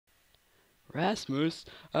Rasmus,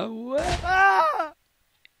 away! Ah!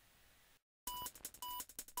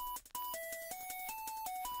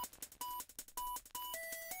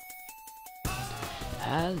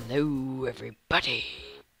 Hello, everybody!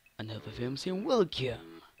 UnHealthyFilms here,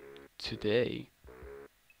 welcome! Today,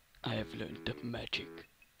 I have learned the magic.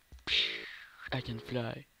 I can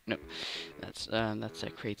fly. No, that's a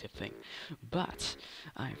creative thing. But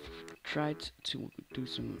I've tried to do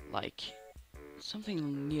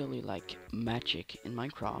something nearly like magic in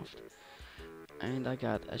Minecraft, and I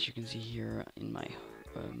got, as you can see here in my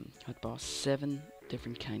hotbar, 7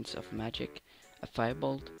 different kinds of magic: a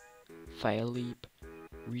firebolt, fire leap,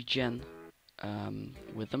 regen,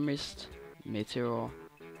 with a mist, meteor,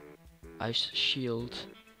 ice shield,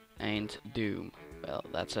 and doom. Well,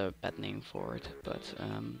 that's a bad name for it, but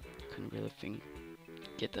couldn't really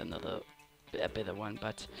get a better one.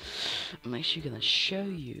 But I'm actually gonna show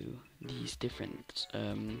you these different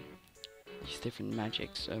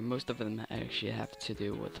magics. Most of them actually have to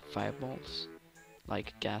do with fireballs,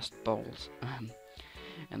 like gas balls,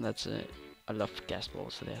 and that's I love gas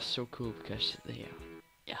balls. So they're so cool because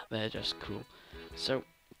they're just cool. So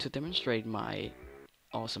to demonstrate my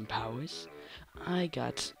awesome powers, I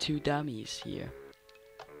got 2 dummies here,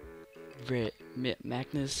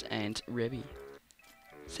 Magnus and Rebby.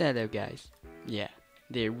 Say hello, guys. Yeah,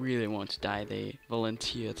 they really want to die. They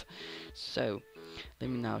volunteered. So let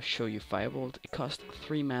me now show you Firebolt. It costs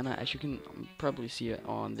 3 mana, as you can probably see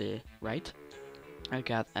on the right. I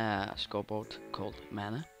got a scoreboard called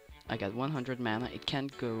mana. I got 100 mana. It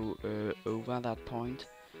can't go over that point.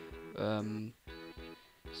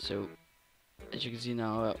 So as you can see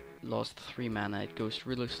now, I lost 3 mana. It goes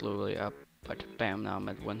really slowly up, but bam, now I'm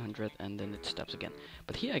at 100, and then it stops again.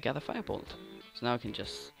 But here I got a Firebolt, so now I can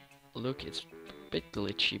just look. It's a bit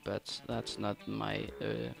glitchy, but that's not my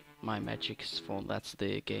my magic's fault. That's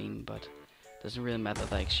the game, but doesn't really matter.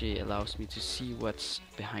 That actually allows me to see what's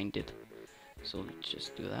behind it. So let's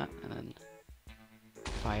just do that, and then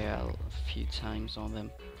fire a few times on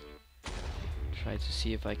them. Try to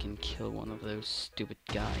see if I can kill one of those stupid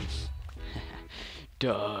guys.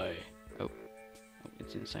 Die! Oh,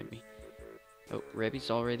 it's inside me. Oh, Rebby's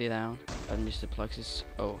already down. And Mr. Plux is...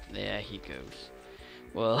 Oh, there he goes.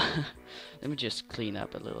 Well, let me just clean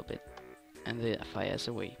up a little bit. And the fire's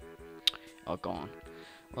away. Or gone.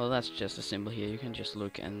 Well, that's just a symbol here. You can just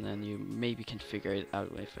look, and then you maybe can figure it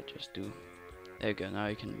out if I just do. There you go. Now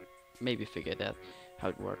you can maybe figure out how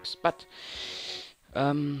it works. But,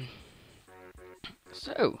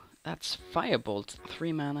 so that's Firebolt,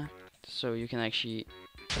 3 mana. So you can actually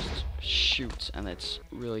just shoot, and it's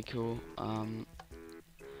really cool.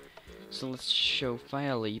 So let's show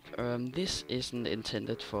Fire Leap. This isn't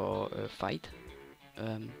intended for a fight.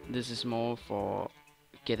 This is more for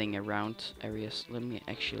getting around areas. Let me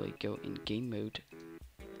actually go in game mode.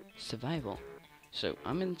 Survival. So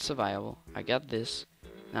I'm in survival. I got this.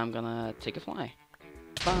 Now I'm gonna take a fly.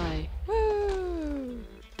 Bye. Woo!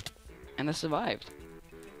 And I survived.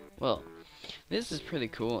 Well, this is pretty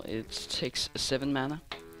cool. It takes 7 mana.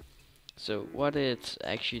 So what it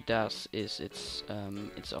actually does is it's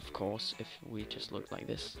of course, if we just look like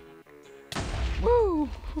this. Woo!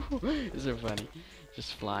 It's so funny.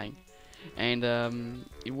 Just flying. And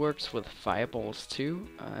it works with fireballs too,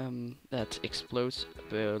 that explodes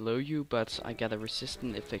below you, but I got a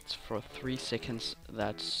resistant effect for 3 seconds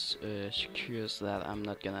that secures that I'm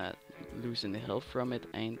not gonna lose any health from it,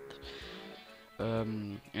 and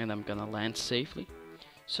I'm gonna land safely.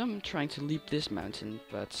 So I'm trying to leap this mountain,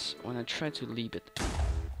 but when I try to leap it,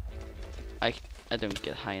 I don't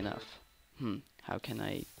get high enough. How can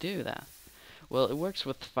I do that? Well, it works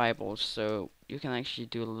with fireballs, so you can actually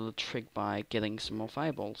do a little trick by getting some more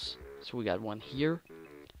fireballs. So we got one here.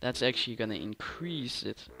 That's actually gonna increase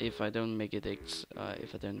it if I don't make it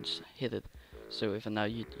if I don't hit it. So if I now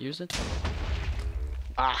use it,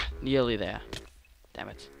 nearly there. Damn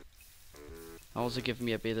it. Also give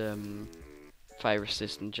me a bit fire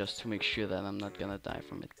resistant just to make sure that I'm not gonna die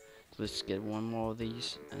from it. So let's get one more of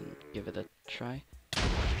these and give it a try.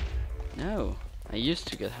 No, I used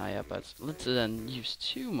to get higher, but let's then use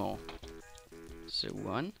 2 more. So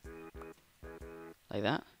 1, like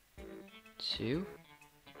that, 2,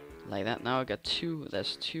 like that. Now I got 2.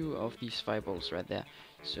 There's 2 of these fireballs right there.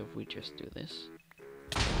 So if we just do this,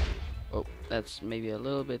 oh, that's maybe a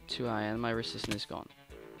little bit too high, and my resistance is gone.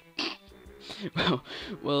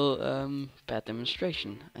 well, bad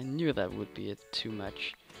demonstration. I knew that would be too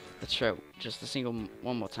much. Let's try just a single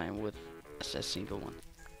one more time with a single one.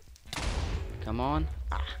 Come on.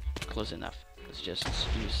 Close enough. Let's just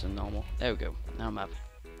use the normal. There we go. Now I'm up.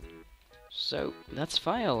 So that's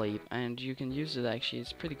Fire Leap, and you can use it actually.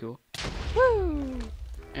 It's pretty cool. Woo!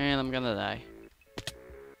 And I'm gonna die.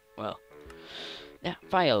 Well, yeah,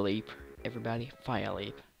 Fire Leap, everybody, Fire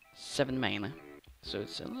Leap. 7 mana. So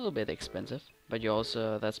it's a little bit expensive, but you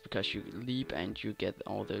also, that's because you leap and you get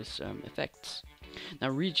all those effects. Now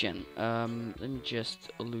regen, let me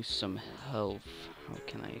just lose some health. How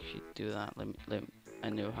can I actually do that? I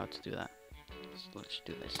know how to do that. So let's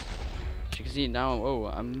do this. As you can see now, oh,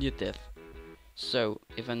 I'm near death. So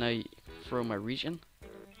if I now throw my regen,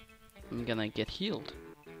 I'm gonna get healed.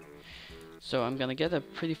 So I'm gonna get a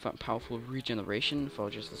pretty powerful regeneration for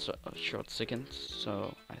just a short second.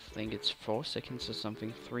 So I think it's 4 seconds or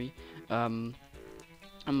something, 3. I'm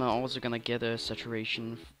also gonna get a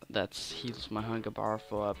saturation that heals my hunger bar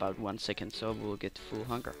for about 1 second, so we'll get full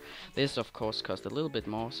hunger. This of course costs a little bit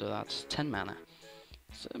more, so that's 10 mana.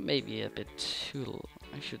 So maybe a bit too.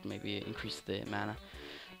 I should maybe increase the mana.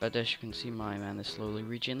 But as you can see, my mana is slowly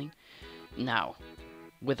regening. Now,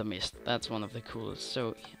 with a mist, that's one of the coolest.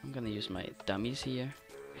 So I'm gonna use my dummies here.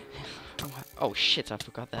 Oh shit, I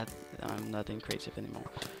forgot that I'm not in creative anymore.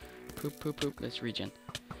 Poop, poop, poop, let's regen.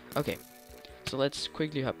 Okay, so let's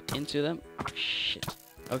quickly hop into them. Oh, shit.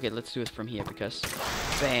 Okay, let's do it from here because,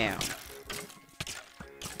 bam.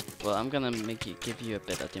 Well, I'm gonna give you a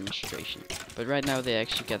better demonstration. But right now they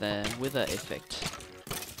actually get a wither effect.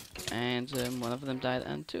 And one of them died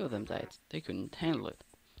and 2 of them died. They couldn't handle it.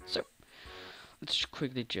 So, let's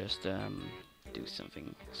quickly just do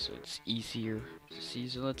something so it's easier to see.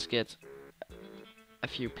 So let's get a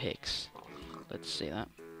few picks. Let's say that.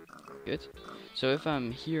 Good. So if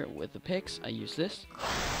I'm here with the picks, I use this.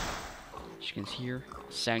 As you can hear,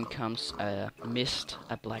 sound comes, a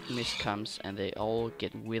black mist comes, and they all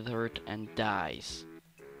get withered and dies.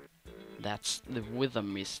 That's the wither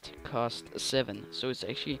mist. Cost 7. So it's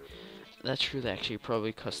actually, that should actually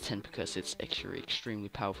probably cost 10 because it's actually extremely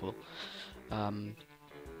powerful.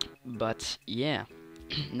 But yeah,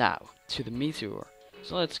 now to the meteor.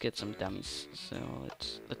 So let's get some dummies. So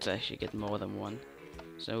let's actually get more than one.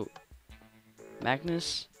 So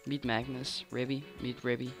Magnus, meet Magnus, Revi, meet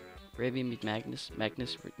Revi, Revi, meet Magnus,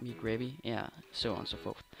 Magnus, meet Revi, yeah, so on and so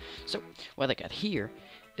forth. So what I got here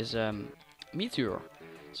is meteor.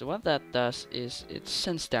 So what that does is it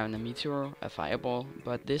sends down a meteor, a fireball,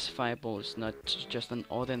 but this fireball is not just an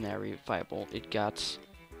ordinary fireball. It got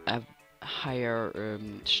a higher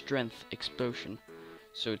strength explosion,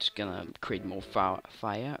 so it's gonna create more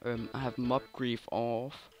fire. I have mob grief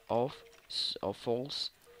off or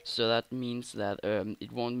false. So that means that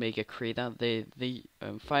it won't make a crater. The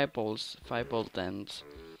firebolt and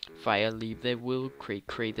fire leap, they will create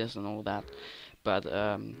craters and all that. But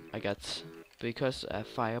because a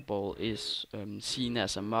fireball is seen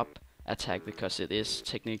as a mob attack because it is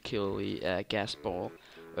technically a gas ball.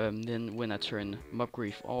 Then when I turn mob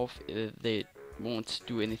grief off, they won't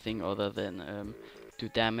do anything other than do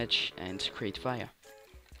damage and create fire.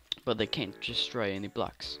 But they can't destroy any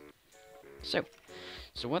blocks.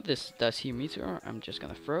 So what this does here, meteor, I'm just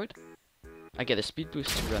gonna throw it. I get a speed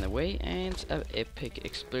boost to run away, and an epic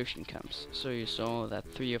explosion comes. So you saw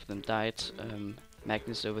that 3 of them died.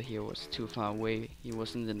 Magnus over here was too far away. He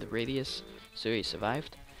wasn't in the radius, so he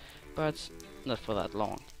survived. But not for that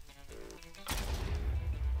long.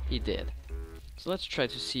 He did. So let's try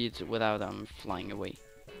to see it without flying away.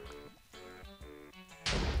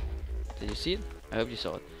 Did you see it? I hope you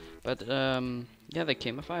saw it. But yeah, there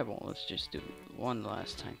came a fireball. Let's just do it one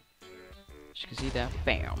last time. As you can see that,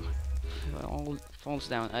 bam, it all falls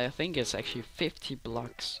down. I think it's actually 50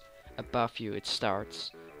 blocks above you it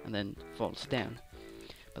starts and then falls down.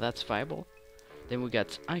 But that's fireball. Then we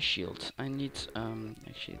got ice shield. I need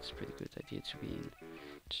actually it's a pretty good idea to be in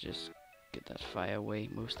to just get that fire away,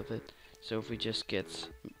 most of it. So if we just get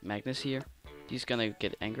Magnus here, he's gonna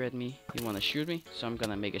get angry at me. He wanna shoot me, so I'm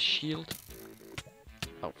gonna make a shield.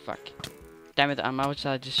 Oh fuck. Damn it, I'm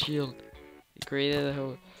outside the shield. He created a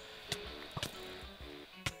whole...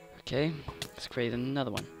 Okay, let's create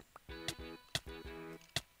another one.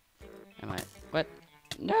 What?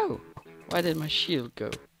 No! Why did my shield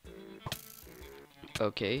go?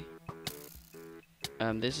 Okay.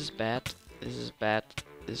 This is bad. This is bad.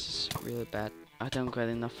 This is really bad. I don't got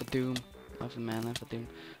enough for Doom. Enough mana for Doom.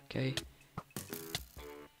 Okay.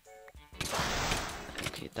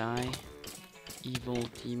 Okay, die. Evil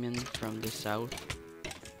demon from the south.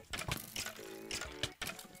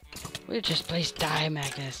 Will you just please die,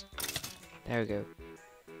 Magnus? There we go.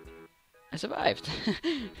 I survived.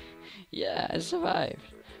 Yeah, I survived.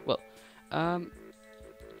 Well,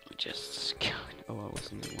 just oh, I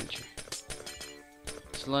was in the winter.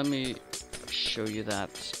 So let me show you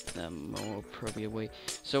that in a more appropriate way.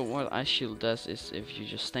 So what Ice Shield does is, if you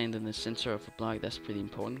just stand in the center of a block, that's pretty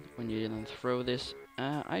important. When you're gonna throw this,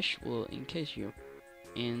 Ice will encase you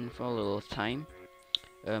in for a little time.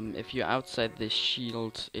 If you're outside this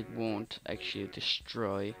shield, it won't actually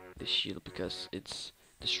destroy the shield because it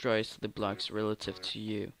destroys the blocks relative to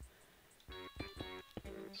you.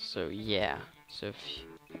 So yeah, so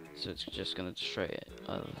it's just gonna destroy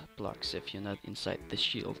blocks if you're not inside the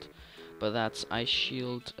shield. But that's Ice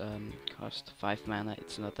Shield, cost 5 mana,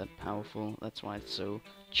 it's not that powerful, that's why it's so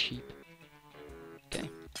cheap. Okay.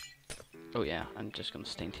 Oh yeah, I'm just gonna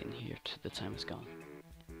stand in here till the time is gone.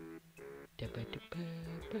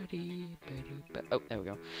 Oh, there we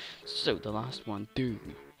go. So, the last one,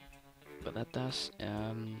 Doom. What that does,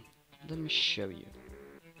 let me show you.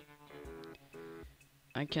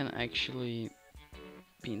 I can actually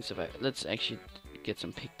be in survival. Let's actually get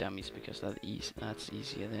some pick dummies because that's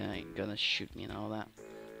easier. They ain't gonna shoot me and all that.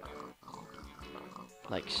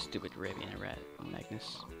 Like stupid Raven and Red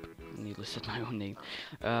Magnus. Needless to say my own name.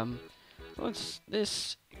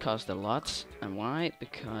 This cost a lot, and why?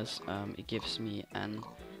 Because it gives me an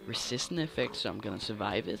resistant effect, so I'm gonna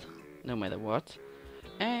survive it no matter what.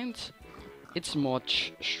 And it's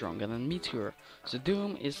much stronger than Meteor. So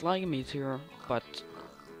Doom is like a Meteor, but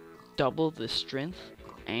double the strength,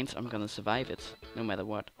 and I'm gonna survive it no matter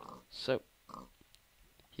what. So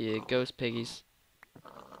here goes, piggies.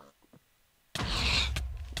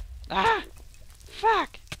 Ah!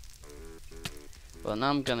 Fuck! Well,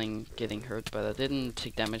 now I'm getting hurt, but I didn't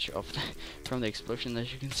take damage from the explosion.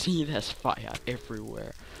 As you can see, there's fire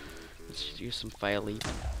everywhere. Let's use some fire leap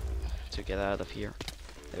to get out of here.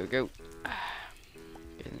 There we go.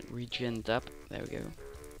 Getting regened up. There we go.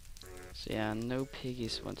 So yeah, no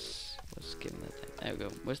piggies was given that. There we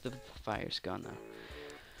go. Most of the fire's gone now.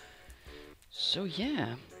 So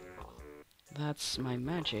yeah, that's my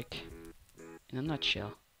magic in a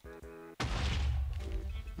nutshell.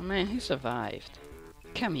 Oh man, he survived.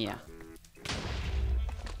 Come here.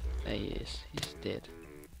 There he is. He's dead.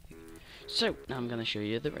 So now I'm gonna show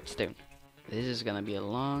you the redstone. This is gonna be a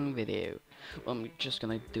long video. Well, I'm just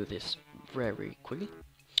gonna do this very quickly.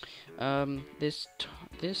 This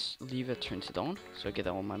lever turns it on, so I get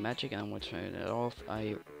all my magic, and when I turn it off,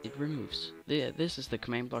 it removes. This is the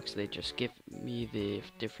command blocks. They just give me the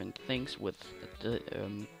different things with the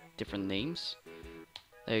different names.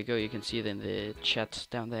 There you go. You can see it in the chat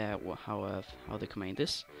down there how the command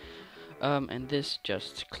is. And this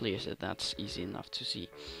just clears it. That's easy enough to see.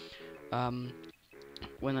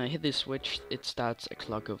 When I hit this switch, it starts a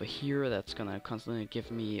clock over here that's gonna constantly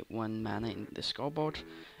give me 1 mana in the scoreboard,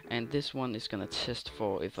 and this one is gonna test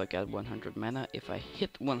for if I got 100 mana. If I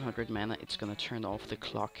hit 100 mana, it's gonna turn off the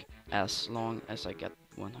clock. As long as I get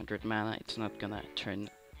 100 mana, it's not gonna turn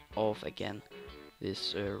off again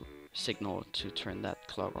this signal to turn that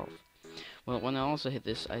clock off. Well, when I also hit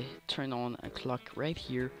this, I turn on a clock right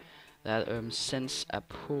here that sends a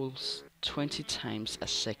pulse 20 times a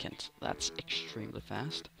second. That's extremely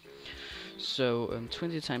fast. So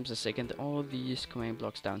 20 times a second, all these command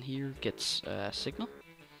blocks down here gets a signal.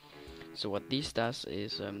 So what this does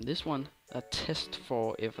is this one tests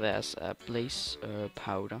for if there's a blaze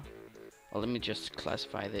powder. Well, let me just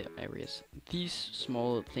classify the areas. These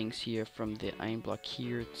small things here, from the iron block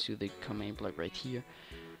here to the command block right here,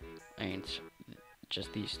 and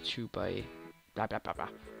just these two by blah blah blah blah.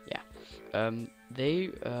 Yeah.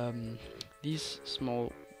 These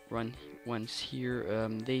small ones here,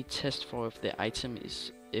 they test for if the item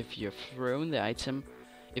is, if you've thrown the item,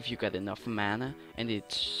 if you got enough mana, and it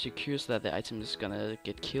secures that the item is gonna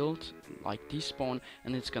get killed, like despawn,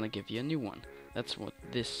 and it's gonna give you a new one. That's what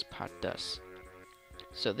this part does.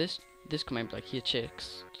 So this command block here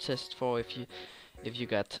tests for if you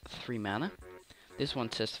got 3 mana. This one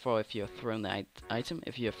tests for if you have thrown the item.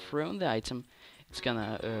 If you have thrown the item, it's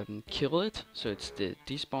gonna kill it, so it's the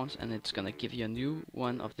despawns, and it's gonna give you a new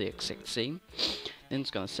one of the exact same. Then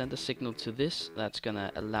it's gonna send a signal to this. That's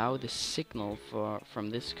gonna allow the signal from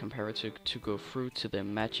this comparator to go through to the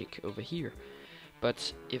magic over here.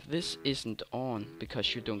 But if this isn't on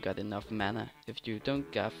because you don't got enough mana, if you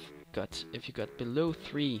got below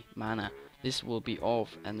 3 mana, this will be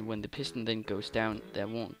off, and when the piston then goes down, there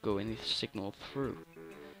won't go any signal through.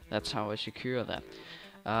 That's how I secure that.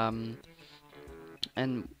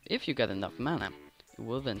 And if you got enough mana, it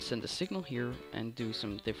will then send a signal here and do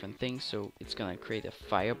some different things. So it's gonna create a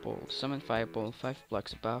fireball, summon fireball 5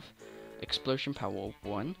 blocks above, explosion power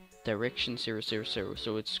 1, direction 000,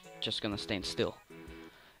 so it's just gonna stand still.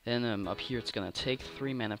 Then up here it's gonna take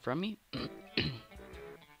 3 mana from me.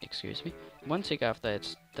 excuse me. One tick after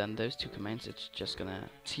it's done those two commands, it's just gonna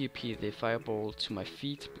TP the fireball to my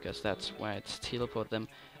feet, because that's where it's teleport them.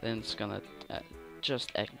 Then it's gonna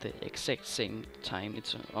just at the exact same time,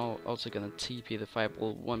 it's also gonna TP the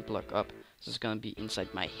fireball one block up, so it's gonna be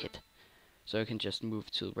inside my head. So I can just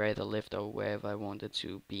move to right or left or wherever I want it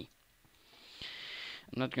to be.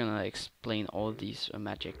 I'm not gonna explain all these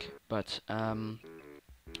magic, but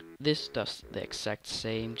this does the exact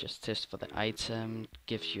same. Just test for the item,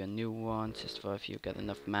 gives you a new one, test for if you got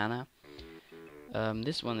enough mana.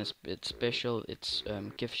 This one is a bit special. It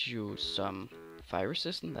gives you some fire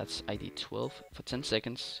resistance, that's ID 12 for 10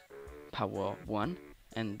 seconds, power 1,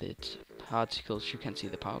 and it particles, you can see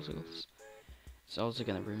the particles. It's also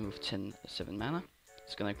gonna remove 7 mana.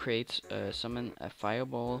 It's gonna create, summon a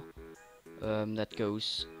fireball that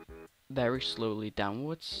goes very slowly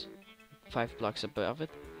downwards, 5 blocks above it.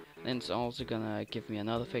 Then it's also gonna give me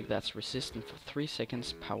another effect that's resistant for 3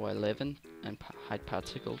 seconds, power 11, and hide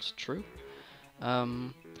particles true.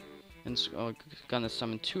 And it's gonna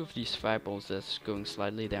summon 2 of these fireballs that's going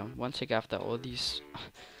slightly down. One tick after all these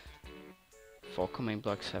 4 command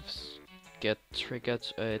blocks get triggered,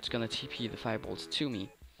 it's gonna TP the fireballs to me.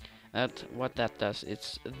 What that does,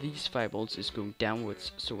 it's these fireballs is going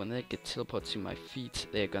downwards, so when they get teleported to my feet,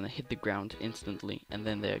 they're gonna hit the ground instantly, and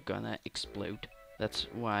then they're gonna explode. That's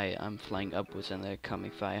why I'm flying upwards and they're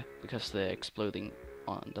coming fire, because they're exploding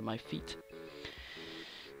under my feet.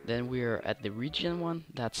 Then we're at the regen one.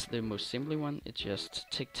 That's the most simple one. It just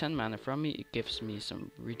takes 10 mana from me. It gives me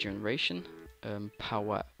some regeneration,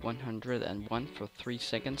 power 101 for 3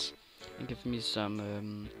 seconds, and gives me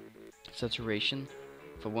some saturation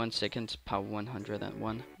for 1 second, power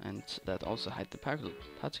 101, and that also hides the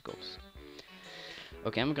particles.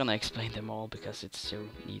 Okay, I'm gonna explain them all because it's so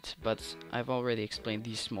neat, but I've already explained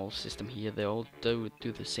these small system here. They all do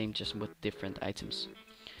the same, just with different items.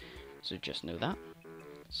 So just know that.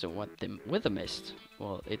 So what the Wither Mist?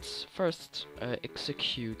 Well, it's first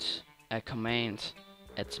execute a command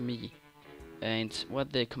at me, and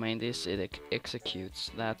what the command is, it executes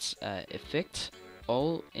that's effect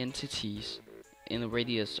all entities in a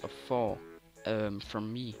radius of 4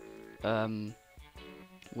 from me,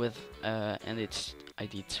 with and it's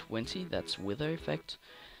ID 20. That's Wither effect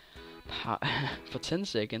for 10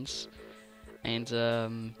 seconds, and a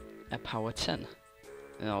power 10.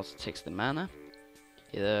 And it also takes the mana.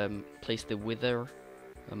 It plays the Wither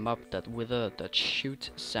mob that wither that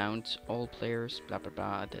shoot sound all players, blah blah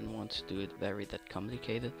blah. I didn't want to do it very that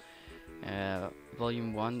complicated.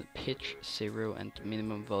 Volume 1 pitch 0 and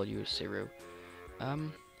minimum value 0.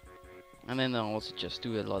 And then I also just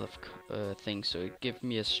do a lot of things, so it gives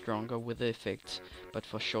me a stronger Wither effect, but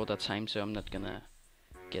for shorter time, so I'm not gonna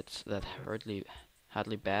get that hardly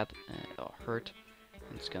bad or hurt.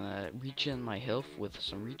 It's gonna regen my health with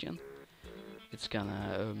some regen. It's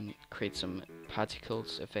gonna create some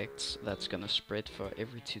particles effects that's gonna spread for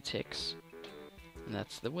every 2 ticks, and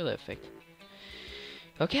that's the Wither effect.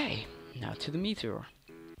 Okay, now to the meteor.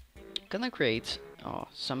 Gonna create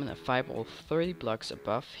summon a fireball 30 blocks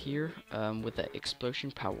above here with the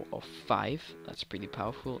explosion power of 5. That's pretty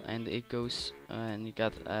powerful, and it goes and you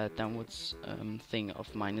got a downwards thing of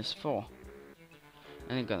 -4.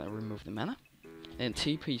 And I'm gonna remove the mana. Then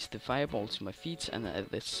TP's the fireball to my feet, and at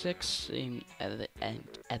the exact same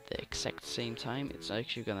time, it's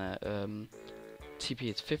actually gonna TP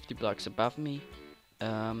it 50 blocks above me.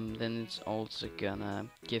 Then it's also gonna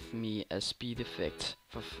give me a speed effect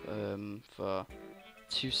for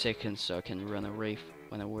 2 seconds, so I can run away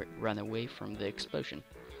from the explosion.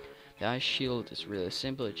 The ice shield is really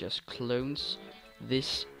simple. It just clones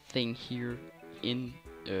this thing here in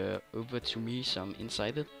over to me, so I'm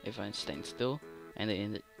inside it if I stand still, and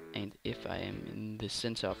if I am in the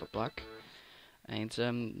center of a block. And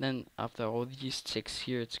then after all these ticks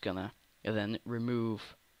here, it's gonna then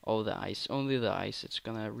remove all the ice, only the ice. It's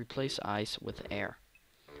gonna replace ice with air.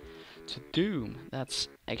 To Doom, that's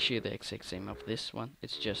actually the exact same of this one.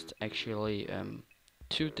 It's just actually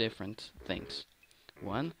 2 different things.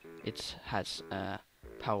 One, it has a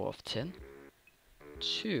power of 10.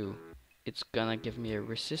 2, it's gonna give me a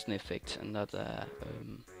resistance effect and not a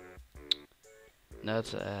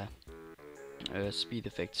speed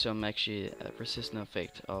effect. So I'm actually a resistance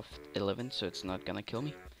effect of 11, so it's not gonna kill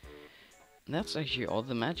me. And that's actually all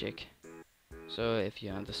the magic. So if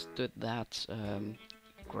you understood that,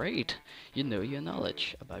 great, you know your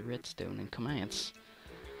knowledge about redstone and commands.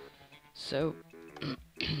 So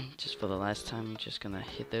just for the last time, I'm just gonna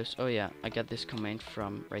hit those. Oh yeah, I got this command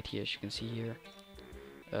from right here, as you can see here,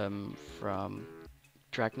 from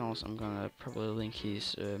Dragnol's, I'm gonna probably link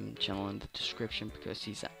his channel in the description because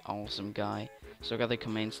he's an awesome guy. So I got the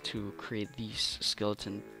commands to create these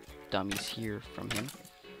skeleton dummies here from him.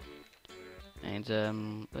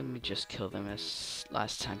 And let me just kill them as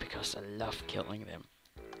last time because I love killing them.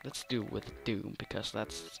 Let's do it with Doom because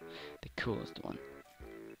that's the coolest one.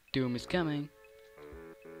 Doom is coming.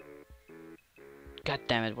 God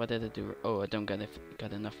damn it, what did I do? Oh, I don't got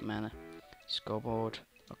enough mana. Scoreboard,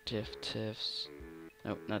 objectives.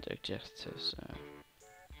 No, not objectives.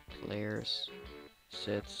 Players,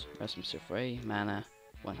 sets, Rasmus Survey, mana,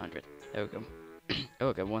 100. There we go. Oh,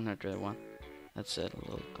 I got 101. That's a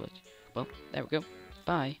little glitch. Well, there we go.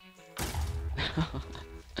 Bye.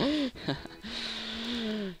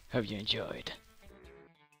 Hope you enjoyed.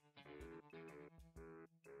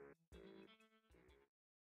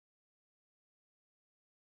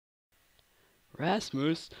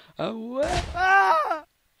 Rasmus, away! Ah!